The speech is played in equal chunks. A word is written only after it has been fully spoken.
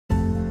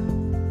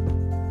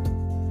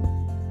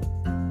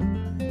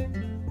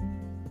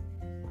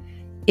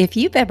If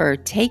you've ever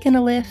taken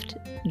a Lyft,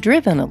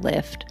 driven a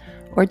Lyft,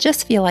 or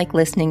just feel like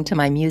listening to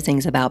my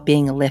musings about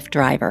being a Lyft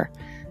driver,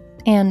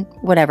 and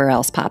whatever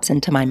else pops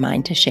into my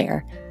mind to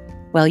share,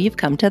 well, you've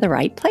come to the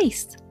right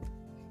place.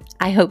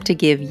 I hope to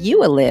give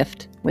you a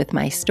lift with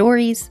my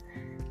stories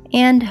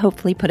and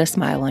hopefully put a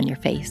smile on your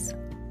face.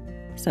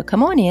 So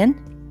come on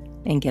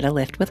in and get a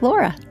lift with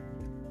Laura.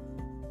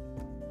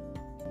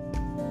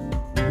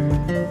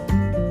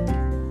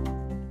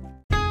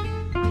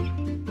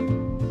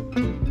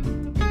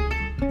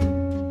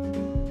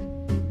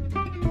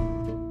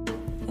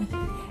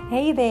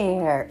 Hey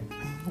there!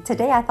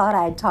 Today I thought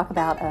I'd talk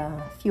about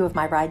a few of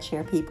my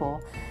rideshare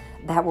people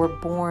that were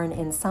born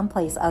in some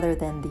place other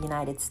than the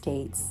United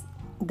States.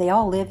 They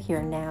all live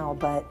here now,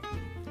 but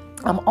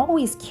I'm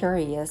always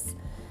curious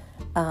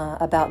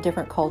about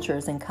different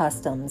cultures and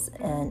customs,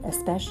 and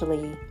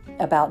especially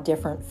about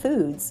different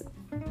foods.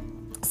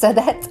 So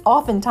that's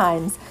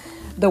oftentimes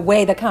the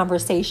way the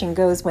conversation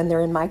goes when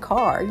they're in my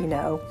car, you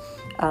know.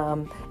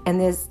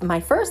 My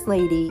first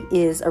lady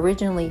is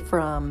originally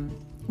from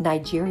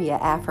Nigeria,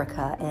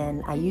 Africa,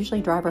 and I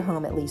usually drive her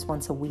home at least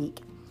once a week.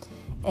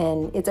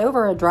 And it's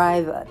over an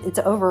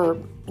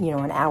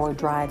hour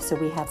drive, so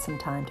we have some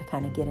time to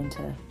kind of get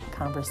into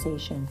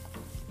conversation.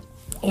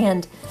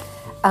 And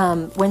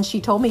when she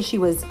told me she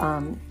was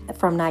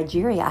from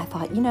Nigeria, I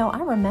thought, I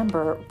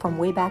remember from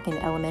way back in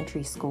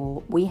elementary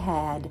school, we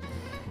had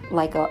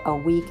like a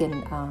week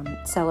in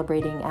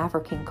celebrating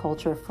African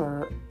culture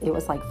it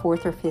was like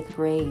 4th or 5th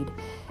grade.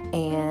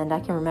 And I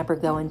can remember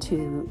going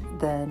to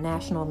the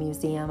National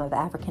Museum of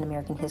African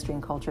American History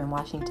and Culture in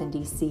Washington,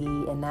 D.C.,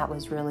 and that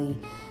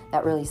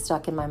really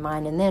stuck in my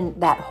mind. And then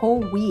that whole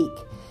week,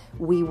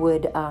 we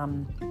would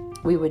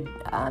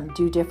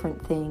do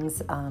different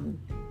things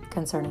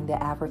concerning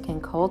the African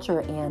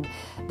culture. And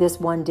this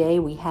one day,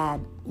 we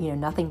had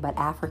nothing but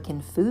African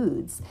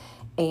foods,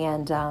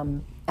 and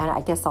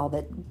I guess all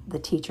the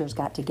teachers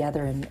got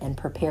together and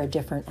prepared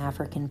different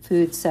African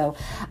foods. So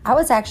I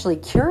was actually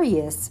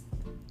curious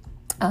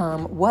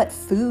what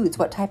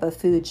type of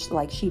foods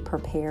like she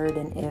prepared,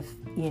 and if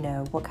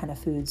what kind of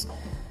foods.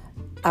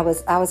 I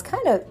was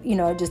kind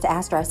of just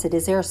asked her. I said,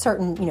 is there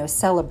certain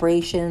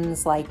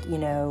celebrations like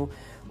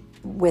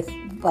with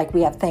like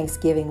we have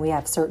Thanksgiving, we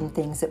have certain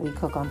things that we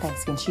cook on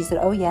Thanksgiving. She said,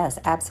 oh yes,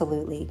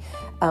 absolutely.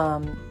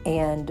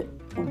 And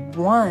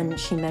one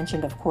she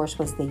mentioned, of course,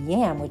 was the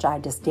yam, which I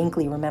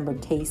distinctly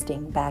remembered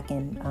tasting back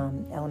in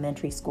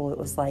elementary school. It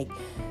was like,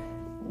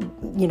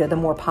 the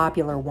more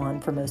popular one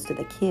for most of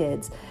the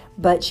kids.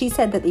 But she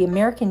said that the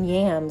American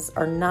yams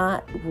are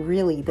not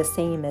really the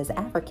same as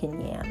African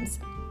yams.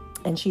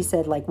 And she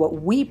said, like,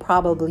 what we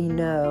probably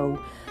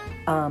know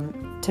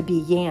to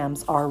be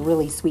yams are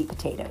really sweet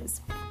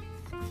potatoes.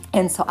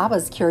 And so I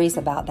was curious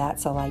about that.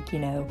 So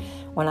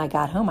when I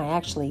got home, I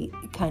actually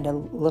kind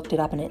of looked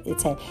it up, and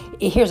it said,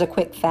 here's a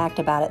quick fact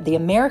about it. The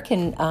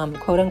American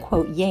quote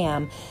unquote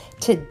yam,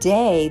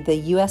 today, the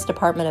U.S.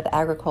 Department of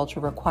Agriculture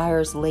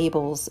requires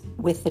labels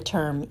with the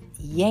term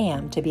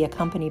yam to be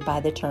accompanied by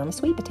the term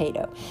sweet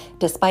potato.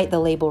 Despite the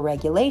label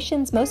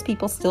regulations, most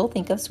people still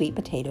think of sweet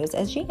potatoes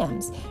as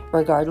yams,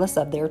 regardless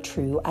of their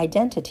true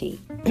identity.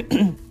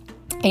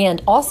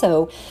 And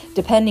also,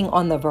 depending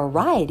on the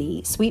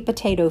variety, sweet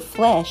potato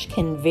flesh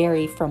can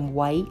vary from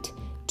white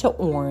to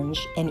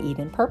orange and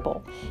even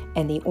purple.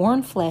 And the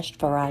orange-fleshed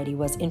variety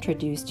was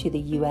introduced to the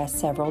U.S.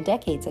 several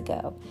decades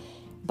ago.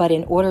 But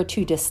in order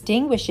to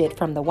distinguish it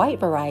from the white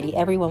variety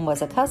everyone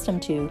was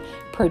accustomed to,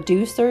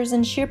 producers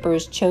and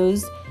shippers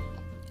chose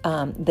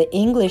the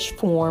English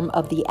form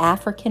of the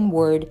African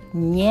word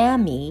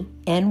nyami,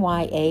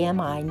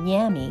 N-Y-A-M-I,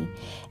 nyami,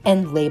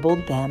 and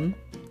labeled them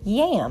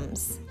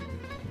yams.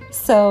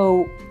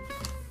 So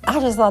I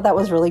just thought that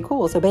was really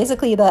cool. So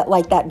basically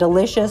that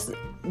delicious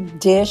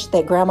dish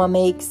that grandma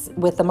makes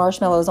with the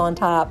marshmallows on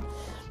top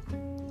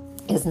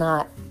is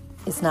not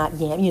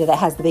yam, that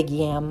has the big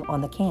yam on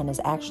the can, is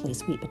actually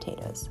sweet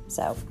potatoes.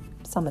 So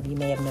some of you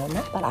may have known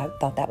that, but I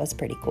thought that was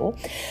pretty cool.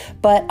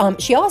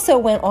 But she also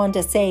went on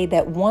to say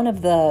that one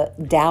of the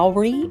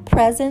dowry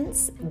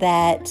presents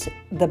that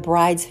the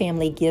bride's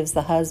family gives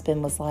the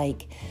husband was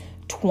like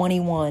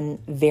 21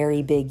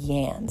 very big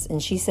yams.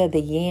 And she said the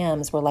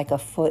yams were like a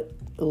foot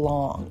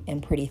long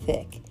and pretty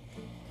thick.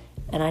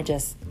 And I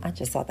just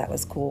thought that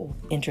was cool,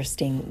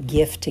 interesting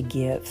gift to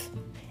give.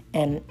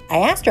 And I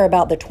asked her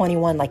about the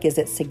 21, like, is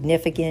it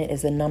significant?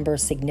 Is the number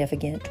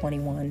significant,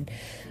 21?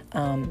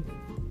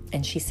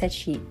 And she said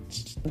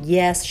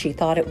yes, she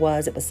thought it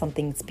was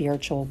something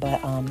spiritual,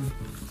 but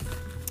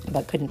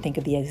couldn't think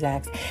of the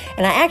exacts.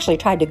 And I actually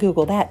tried to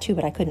Google that too,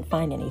 but I couldn't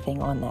find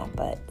anything on that,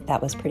 but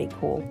that was pretty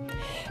cool.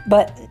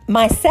 But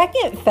my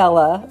second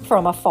fella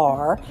from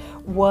afar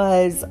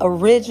was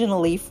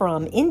originally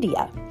from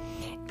India.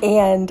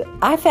 And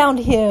I found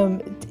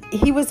him,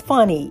 he was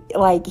funny.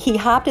 Like, he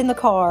hopped in the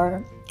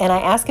car and I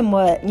asked him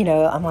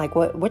I'm like,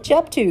 what you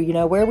up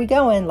to? Where are we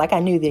going? Like, I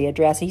knew the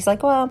address. He's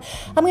like, well,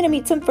 I'm going to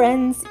meet some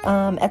friends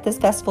at this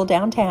festival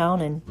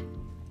downtown.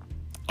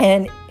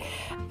 And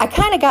I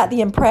kind of got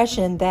the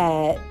impression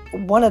that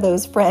one of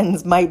those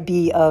friends might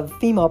be of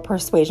female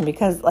persuasion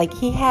because like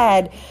he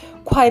had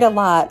quite a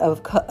lot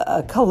of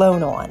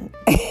cologne on.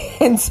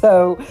 And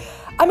so,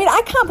 I mean,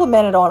 I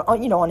complimented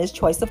on his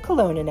choice of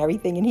cologne and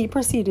everything. And he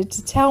proceeded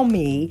to tell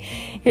me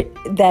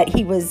that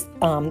he was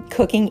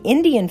cooking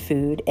Indian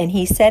food, and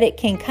he said it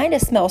can kind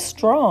of smell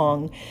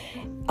strong.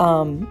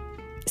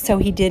 So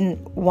he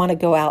didn't want to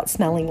go out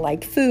smelling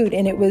like food.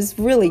 And it was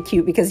really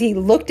cute because he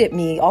looked at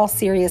me all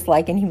serious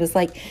like, and he was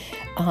like,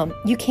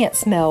 you can't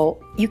smell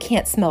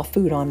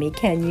food on me,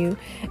 can you?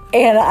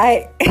 And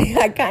I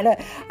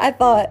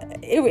thought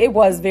it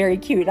was very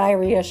cute. I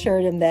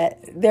reassured him that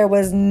there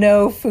was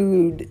no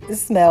food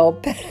smell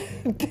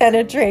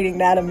penetrating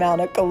that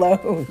amount of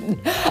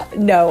cologne.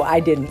 No,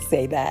 I didn't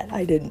say that.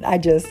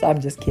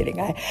 I'm just kidding.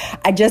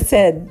 I just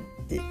said,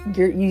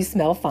 you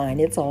smell fine.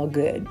 It's all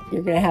good.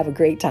 You're going to have a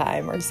great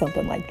time or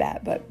something like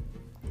that. But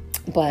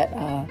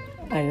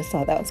I just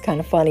thought that was kind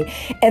of funny.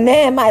 And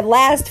then my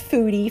last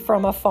foodie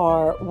from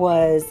afar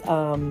was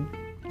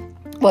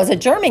a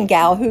German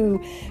gal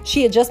who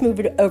she had just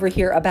moved over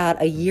here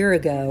about a year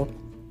ago.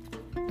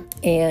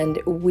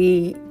 And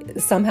we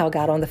somehow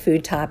got on the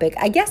food topic.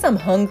 I guess I'm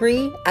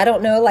hungry. I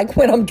don't know, like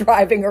when I'm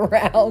driving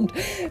around,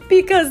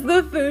 because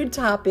the food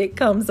topic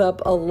comes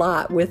up a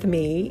lot with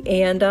me.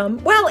 And,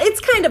 well,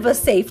 it's kind of a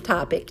safe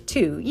topic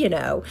too,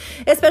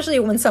 especially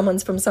when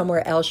someone's from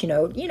somewhere else,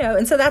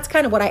 and so that's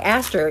kind of what I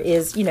asked her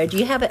is, do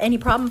you have any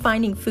problem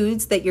finding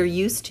foods that you're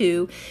used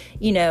to,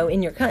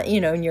 in your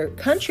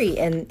country?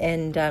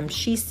 And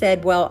she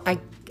said, well,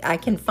 I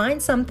can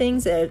find some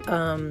things at,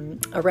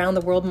 around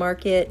the world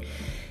market.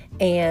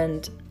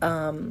 And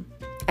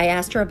I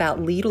asked her about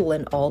Lidl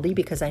and Aldi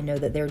because I know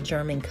that they're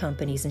German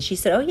companies. And she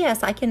said, oh,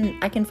 yes, I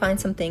can find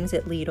some things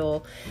at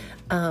Lidl.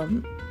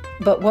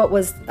 But what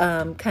was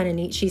kind of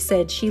neat, she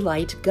said she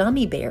liked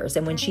gummy bears.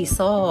 And when she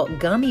saw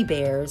gummy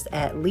bears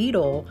at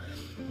Lidl,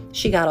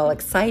 she got all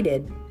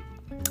excited.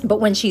 But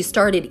when she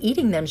started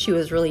eating them, she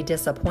was really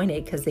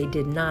disappointed because they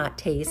did not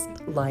taste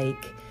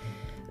like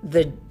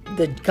the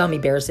gummy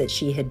bears that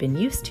she had been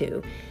used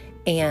to.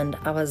 And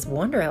I was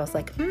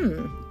like,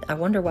 I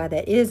wonder why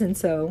that is. And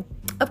so,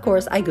 of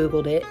course, I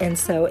Googled it. And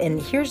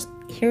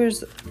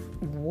here's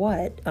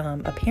what,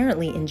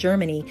 apparently in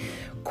Germany,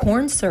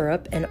 corn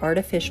syrup and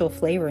artificial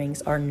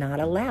flavorings are not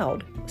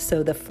allowed.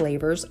 So the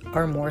flavors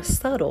are more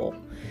subtle.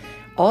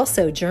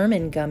 Also,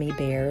 German gummy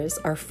bears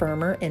are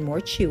firmer and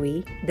more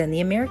chewy than the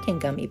American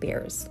gummy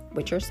bears,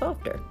 which are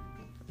softer.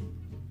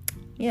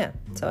 Yeah,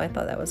 so I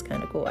thought that was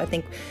kind of cool. I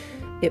think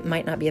it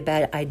might not be a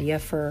bad idea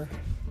for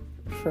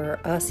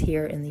us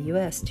here in the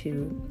U.S.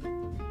 to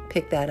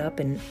pick that up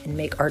and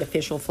make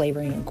artificial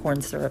flavoring and corn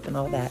syrup and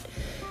all that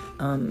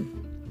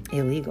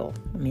illegal.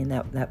 I mean,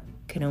 that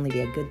can only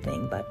be a good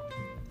thing, but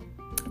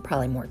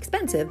probably more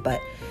expensive.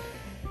 But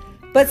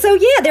so,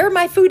 yeah, they're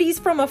my foodies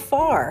from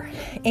afar.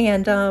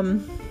 And,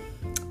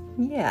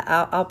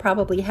 yeah, I'll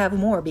probably have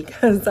more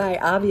because I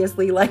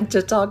obviously like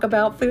to talk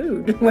about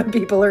food when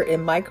people are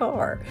in my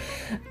car.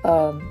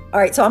 All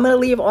right, so I'm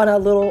going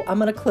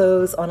to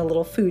close on a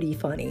little foodie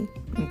funny,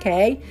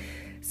 okay?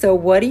 So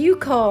what do you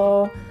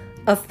call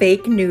a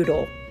fake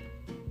noodle?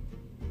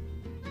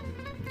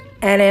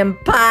 An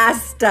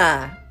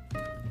impasta.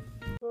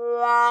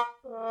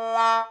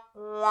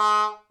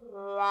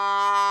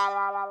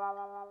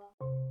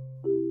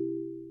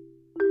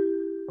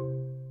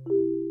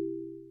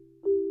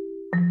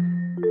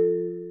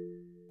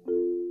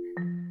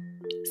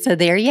 So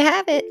there you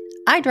have it.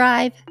 I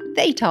drive,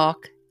 they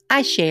talk,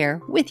 I share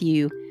with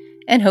you,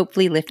 and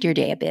hopefully lift your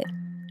day a bit.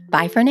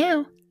 Bye for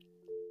now.